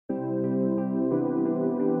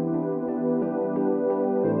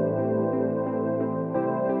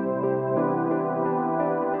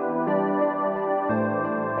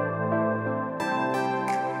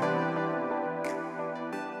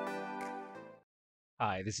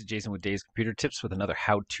Hi, this is Jason with Dave's Computer Tips with another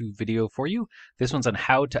how-to video for you. This one's on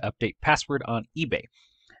how to update password on eBay.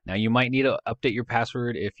 Now you might need to update your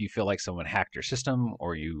password if you feel like someone hacked your system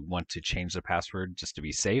or you want to change the password just to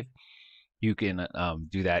be safe. You can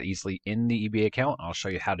do that easily in the eBay account. I'll show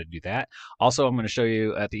you how to do that. Also, I'm going to show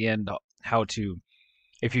you at the end how to,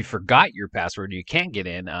 if you forgot your password, you can't get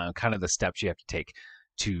in, kind of the steps you have to take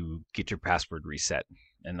to get your password reset.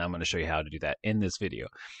 And I'm going to show you how to do that in this video.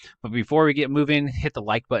 But before we get moving, hit the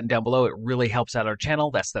like button down below. It really helps out our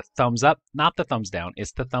channel. That's the thumbs up, not the thumbs down.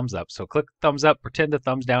 It's the thumbs up. So click thumbs up, pretend the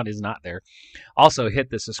thumbs down is not there. Also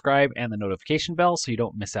hit the subscribe and the notification bell so you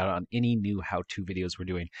don't miss out on any new how-to videos we're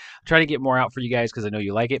doing. I'm trying to get more out for you guys because I know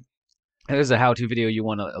you like it. If there's a how-to video you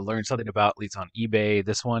want to learn something about, leads on eBay,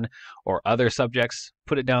 this one, or other subjects,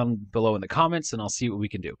 put it down below in the comments and I'll see what we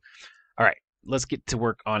can do. All right. Let's get to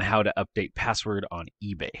work on how to update password on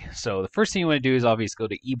eBay. So the first thing you want to do is obviously go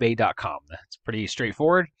to ebay.com. That's pretty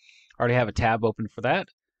straightforward. I already have a tab open for that.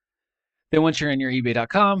 Then once you're in your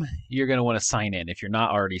ebay.com, you're going to want to sign in if you're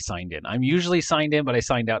not already signed in. I'm usually signed in, but I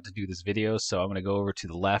signed out to do this video. So I'm going to go over to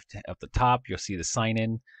the left at the top. You'll see the sign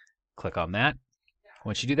in. Click on that.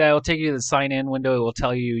 Once you do that, it'll take you to the sign in window. It will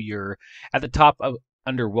tell you your, at the top of,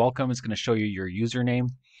 under welcome, it's going to show you your username.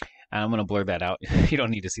 I'm going to blur that out. You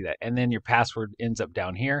don't need to see that. And then your password ends up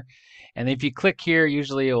down here. And if you click here,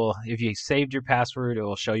 usually it will, if you saved your password, it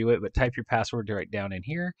will show you it, but type your password right down in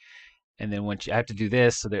here. And then once you I have to do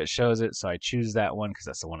this so that it shows it. So I choose that one because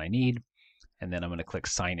that's the one I need. And then I'm going to click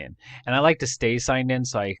sign in. And I like to stay signed in.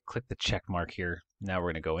 So I click the check mark here. Now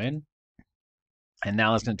we're going to go in. And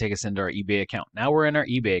now it's going to take us into our eBay account. Now we're in our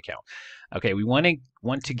eBay account. Okay, we want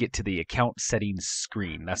to get to the account settings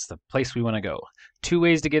screen. That's the place we want to go. Two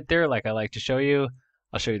ways to get there, like I like to show you.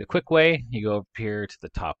 I'll show you the quick way. You go up here to the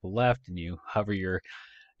top left and you hover your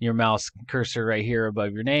mouse cursor right here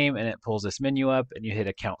above your name and it pulls this menu up and you hit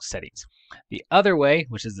account settings. The other way,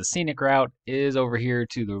 which is the scenic route, is over here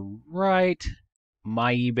to the right,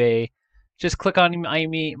 my eBay. Just click on my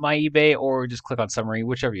eBay or just click on summary,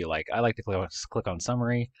 whichever you like. I like to click on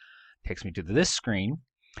summary. Takes me to this screen.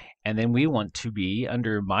 And then we want to be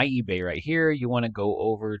under my eBay right here. You want to go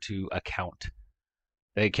over to account,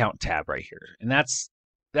 the account tab right here. And that's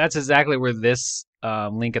exactly where this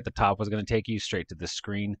link at the top was going to take you, straight to this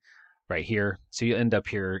screen right here. So you end up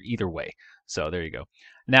here either way. So there you go.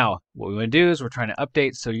 Now, what we want to do is we're trying to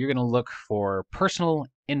update. So you're going to look for personal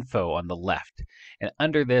info on the left. And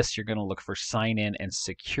under this, you're going to look for sign in and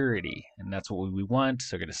security. And that's what we want.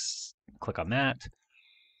 So we're going to click on that.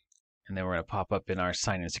 And then we're going to pop up in our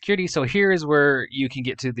sign in security. So here is where you can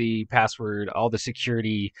get to the password, all the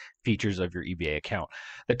security features of your eBay account.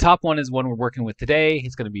 The top one is one we're working with today.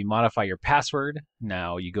 It's going to be modify your password.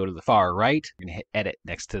 Now you go to the far right, you're going to hit edit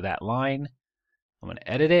next to that line. I'm going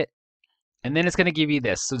to edit it. And then it's going to give you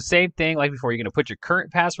this. So the same thing like before, you're going to put your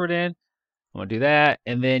current password in. I'm going to do that.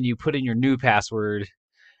 And then you put in your new password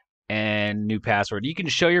and new password. You can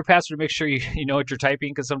show your password, make sure you know what you're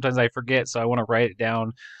typing, because sometimes I forget, so I want to write it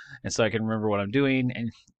down and so I can remember what I'm doing.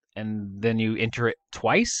 And then you enter it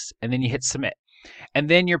twice and then you hit submit. And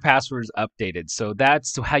then your password is updated. So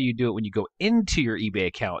that's how you do it when you go into your eBay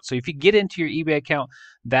account. So if you get into your eBay account,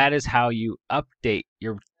 that is how you update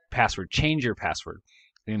your password, change your password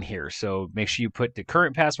in here. So make sure you put the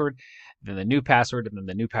current password, then the new password, and then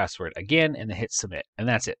the new password again, and then hit submit. And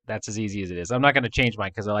that's it. That's as easy as it is. I'm not going to change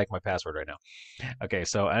mine because I like my password right now. Okay,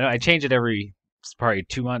 so I change it every probably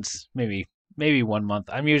 2 months, maybe 1 month.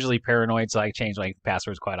 I'm usually paranoid, so I change my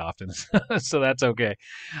passwords quite often. So that's okay.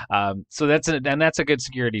 So that's a good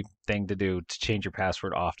security thing to do, to change your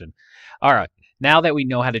password often. All right, now that we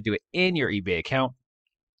know how to do it in your eBay account,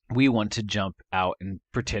 we want to jump out and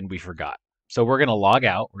pretend we forgot. So we're going to log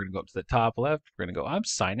out. We're going to go up to the top left. We're going to go, I'm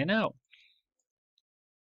signing out.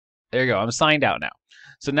 There you go. I'm signed out now.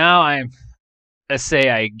 So now let's say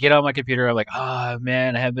I get on my computer. I'm like, oh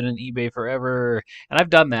man, I have been in eBay forever. And I've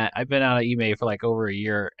done that. I've been out of eBay for like over a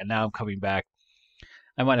year and now I'm coming back.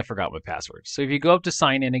 I might have forgot my password. So if you go up to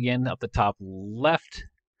sign in again, up the top left,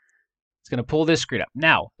 it's going to pull this screen up.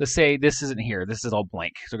 Now, let's say this isn't here. This is all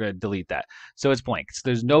blank. So we're going to delete that. So it's blank. So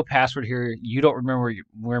there's no password here. You don't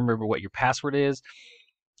remember what your password is.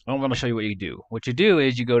 I'm going to show you what you do. What you do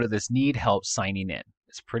is you go to this need help signing in.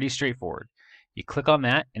 It's pretty straightforward. You click on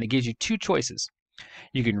that and it gives you two choices.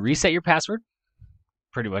 You can reset your password,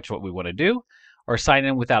 pretty much what we want to do, or sign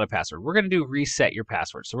in without a password. We're going to do reset your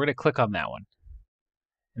password. So we're going to click on that one.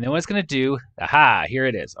 And then what it's going to do, aha, here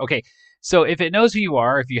it is. Okay, so if it knows who you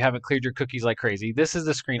are, if you haven't cleared your cookies like crazy, this is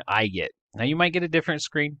the screen I get. Now you might get a different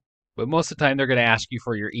screen, but most of the time they're going to ask you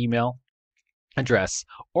for your email address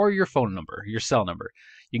or your phone number, your cell number.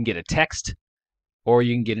 You can get a text or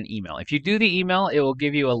you can get an email. If you do the email, it will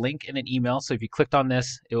give you a link in an email. So if you clicked on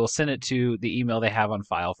this, it will send it to the email they have on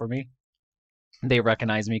file for me. They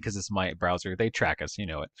recognize me because it's my browser. They track us, you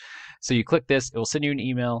know it. So you click this, it will send you an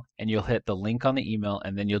email, and you'll hit the link on the email,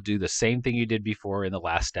 and then you'll do the same thing you did before in the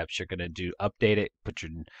last steps. You're going to do update it, put your,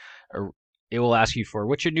 or it will ask you for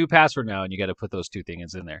what's your new password now, and you got to put those two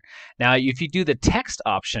things in there. Now, if you do the text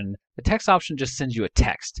option just sends you a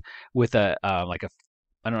text with a like a,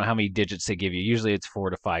 I don't know how many digits they give you. Usually it's 4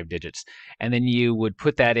 to 5 digits, and then you would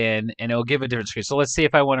put that in, and it'll give a different screen. So let's see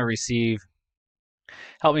if I want to receive.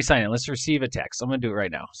 Help me sign in. Let's receive a text. I'm going to do it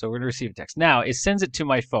right now. So we're going to receive a text. Now, it sends it to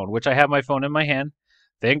my phone, which I have my phone in my hand.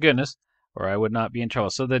 Thank goodness, or I would not be in trouble.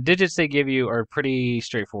 So the digits they give you are pretty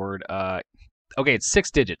straightforward. Okay, it's 6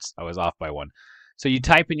 digits. I was off by 1. So you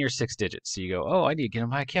type in your 6 digits. So you go, oh, I need to get in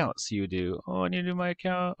my account. So you do, oh, I need to do my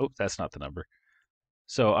account. Oh, that's not the number.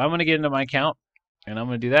 So I'm going to get into my account, and I'm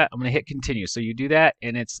going to do that. I'm going to hit continue. So you do that,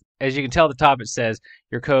 and it's, as you can tell at the top, it says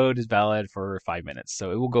your code is valid for 5 minutes.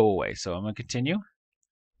 So it will go away. So I'm going to continue.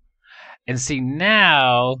 And see,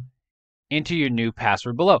 now enter your new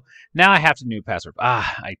password below. Now I have to new password.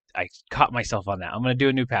 I caught myself on that. I'm going to do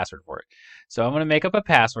a new password for it. So I'm going to make up a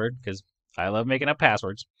password because I love making up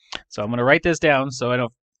passwords. So I'm going to write this down so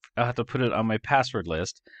I'll have to put it on my password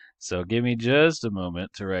list. So give me just a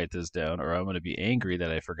moment to write this down, or I'm going to be angry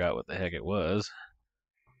that I forgot what the heck it was.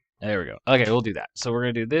 There we go. Okay, we'll do that. So we're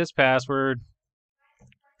going to do this password.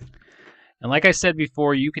 And like I said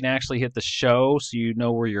before, you can actually hit the show so you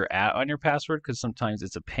know where you're at on your password, because sometimes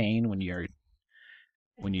it's a pain when you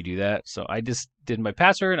do that. So I just did my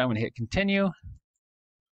password. I'm going to hit continue.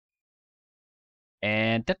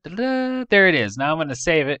 And there it is. Now I'm going to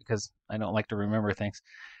save it because I don't like to remember things.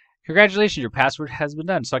 Congratulations, your password has been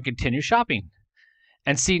done. So I continue shopping.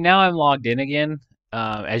 And see, now I'm logged in again,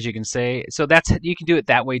 as you can say. So you can do it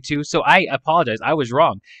that way too. So I apologize. I was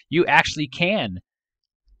wrong. You actually can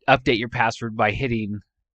update your password by hitting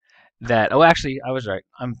that. Oh, actually, I was right.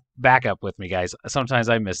 Back up with me, guys. Sometimes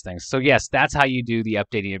I miss things. So yes, that's how you do the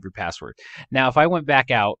updating of your password. Now, if I went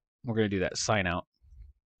back out, we're going to do that. Sign out.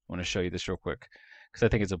 I want to show you this real quick because I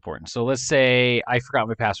think it's important. So let's say I forgot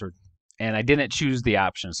my password and I didn't choose the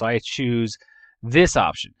option. So I choose this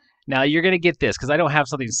option. Now you're going to get this because I don't have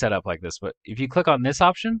something set up like this. But if you click on this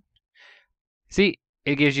option, see,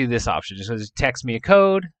 it gives you this option. It says text me a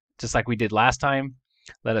code, just like we did last time.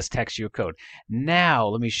 Let us text you a code. Now,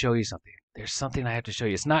 let me show you something. There's something I have to show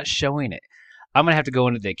you. It's not showing it. I'm going to have to go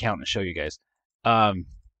into the account and show you guys.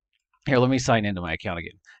 Here, let me sign into my account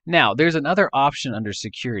again. Now, there's another option under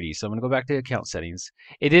security. So I'm going to go back to account settings.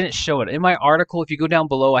 It didn't show it. In my article, if you go down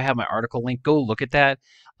below, I have my article link. Go look at that.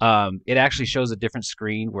 It actually shows a different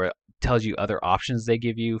screen where it tells you other options they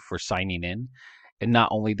give you for signing in, and not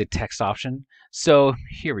only the text option. So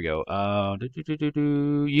here we go.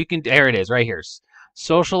 You can, there it is right here.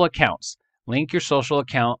 Social accounts. Link your social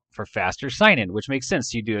account for faster sign-in, which makes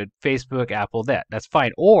sense. You do it Facebook, Apple, that's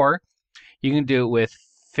fine. Or you can do it with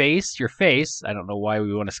your face. I don't know why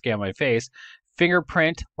we want to scan my face.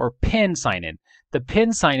 Fingerprint or PIN sign-in. The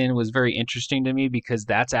PIN sign-in was very interesting to me because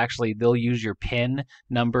that's actually, they'll use your PIN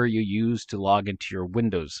number you use to log into your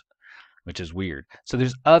Windows, which is weird. So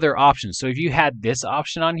there's other options. So if you had this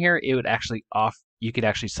option on here, it would actually you could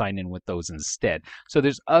actually sign in with those instead. So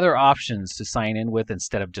there's other options to sign in with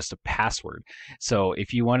instead of just a password. So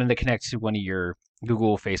if you wanted to connect to one of your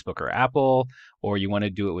Google, Facebook, or Apple, or you want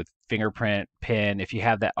to do it with fingerprint, PIN, if you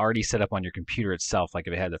have that already set up on your computer itself, like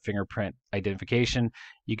if it had the fingerprint identification,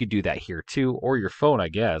 you could do that here too, or your phone, I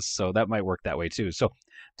guess. So that might work that way too. So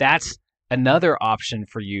that's another option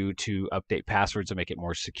for you to update passwords and make it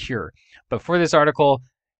more secure. But for this article,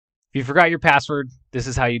 if you forgot your password, this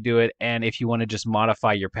is how you do it. And if you want to just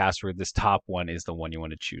modify your password, this top one is the one you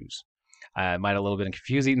want to choose. It might have a little bit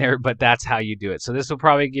confusing there, but that's how you do it. So this will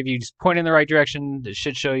probably give you just point in the right direction. It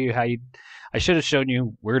should show you I should have shown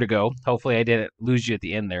you where to go. Hopefully I didn't lose you at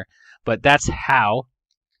the end there. But that's how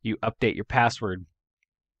you update your password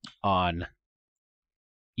on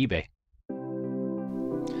eBay.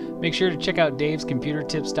 Make sure to check out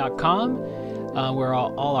davescomputertips.com where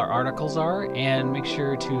all our articles are, and make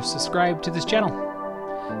sure to subscribe to this channel.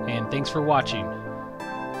 And thanks for watching.